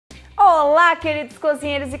Olá, queridos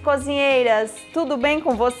cozinheiros e cozinheiras! Tudo bem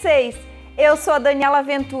com vocês? Eu sou a Daniela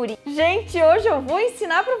Venturi. Gente, hoje eu vou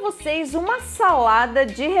ensinar para vocês uma salada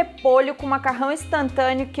de repolho com macarrão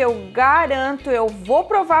instantâneo que eu garanto, eu vou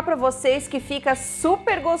provar para vocês que fica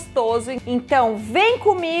super gostoso. Então vem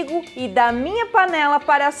comigo e da minha panela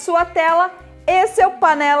para a sua tela, esse é o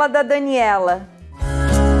Panela da Daniela.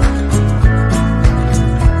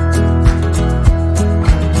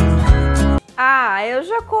 Ah, eu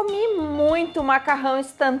já comi muito macarrão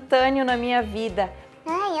instantâneo na minha vida.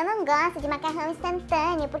 Ai, eu não gosto de macarrão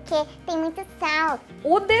instantâneo porque tem muito sal.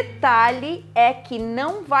 O detalhe é que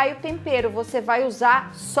não vai o tempero, você vai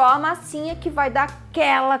usar só a massinha que vai dar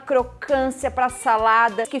aquela crocância para a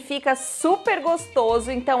salada, que fica super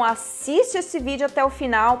gostoso. Então assiste esse vídeo até o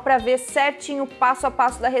final para ver certinho o passo a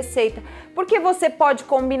passo da receita, porque você pode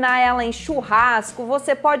combinar ela em churrasco,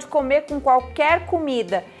 você pode comer com qualquer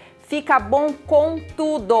comida. Fica bom com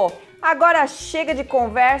tudo. Agora chega de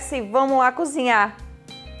conversa e vamos lá cozinhar.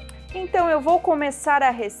 Então eu vou começar a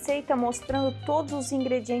receita mostrando todos os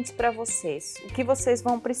ingredientes para vocês, o que vocês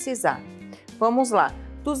vão precisar. Vamos lá,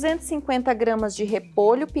 250 gramas de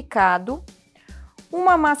repolho picado,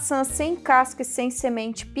 uma maçã sem casca e sem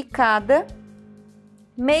semente picada,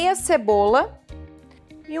 meia cebola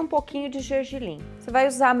e um pouquinho de gergelim. Você vai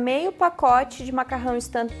usar meio pacote de macarrão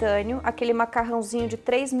instantâneo, aquele macarrãozinho de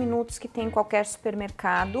 3 minutos que tem em qualquer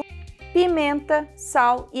supermercado, pimenta,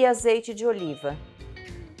 sal e azeite de oliva.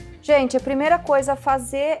 Gente, a primeira coisa a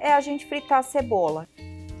fazer é a gente fritar a cebola.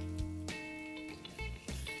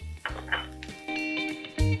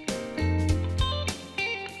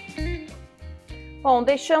 Bom,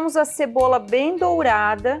 deixamos a cebola bem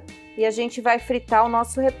dourada e a gente vai fritar o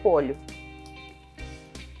nosso repolho.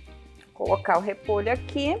 Vou colocar o repolho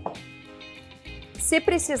aqui. Se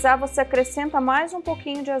precisar, você acrescenta mais um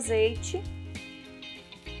pouquinho de azeite.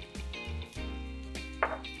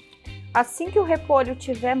 Assim que o repolho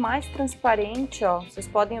estiver mais transparente, ó, vocês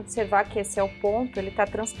podem observar que esse é o ponto, ele tá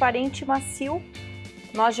transparente e macio.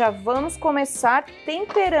 Nós já vamos começar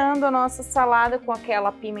temperando a nossa salada com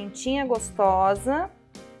aquela pimentinha gostosa.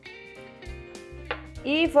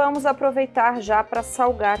 E vamos aproveitar já para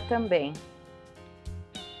salgar também.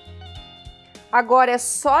 Agora é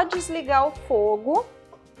só desligar o fogo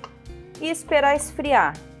e esperar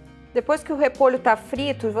esfriar. Depois que o repolho tá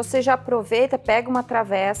frito, você já aproveita, pega uma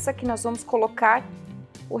travessa que nós vamos colocar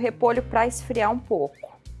o repolho para esfriar um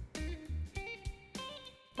pouco.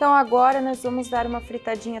 Então agora nós vamos dar uma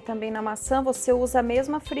fritadinha também na maçã. Você usa a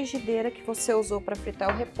mesma frigideira que você usou para fritar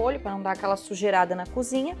o repolho, para não dar aquela sujeirada na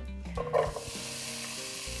cozinha.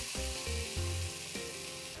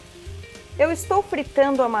 Eu estou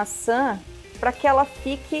fritando a maçã para que ela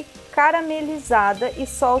fique caramelizada e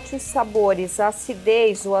solte os sabores, a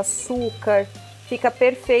acidez, o açúcar, fica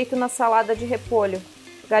perfeito na salada de repolho.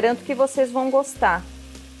 Garanto que vocês vão gostar.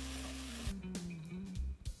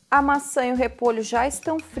 A maçã e o repolho já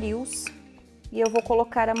estão frios e eu vou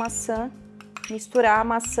colocar a maçã, misturar a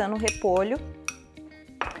maçã no repolho.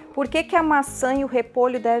 Por que que a maçã e o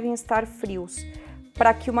repolho devem estar frios?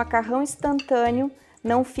 Para que o macarrão instantâneo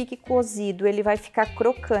não fique cozido, ele vai ficar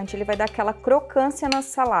crocante, ele vai dar aquela crocância na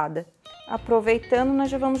salada. Aproveitando, nós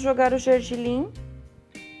já vamos jogar o gergelim.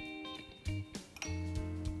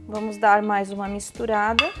 Vamos dar mais uma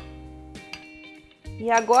misturada. E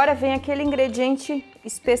agora vem aquele ingrediente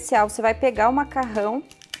especial. Você vai pegar o macarrão,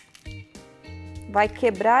 vai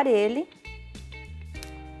quebrar ele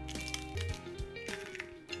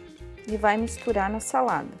e vai misturar na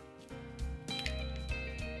salada.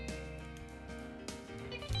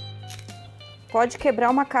 Pode quebrar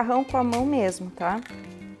o macarrão com a mão mesmo, tá?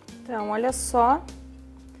 Então, olha só,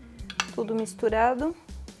 tudo misturado.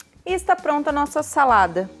 E está pronta a nossa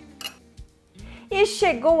salada. E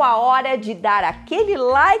chegou a hora de dar aquele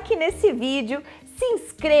like nesse vídeo, se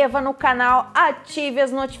inscreva no canal, ative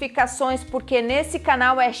as notificações, porque nesse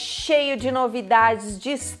canal é cheio de novidades,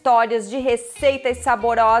 de histórias, de receitas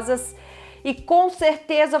saborosas. E com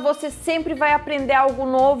certeza você sempre vai aprender algo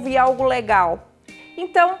novo e algo legal.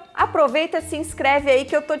 Então, aproveita e se inscreve aí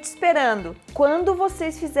que eu tô te esperando. Quando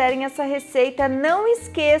vocês fizerem essa receita, não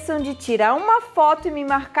esqueçam de tirar uma foto e me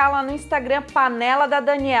marcar lá no Instagram, Panela da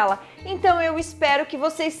Daniela. Então eu espero que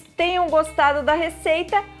vocês tenham gostado da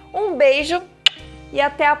receita. Um beijo e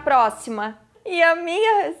até a próxima. E a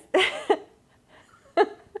minha...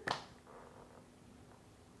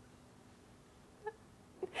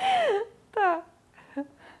 Tá.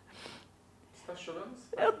 Você tá chorando?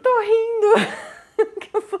 Eu tô rindo.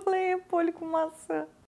 Que eu falei repolho com maçã.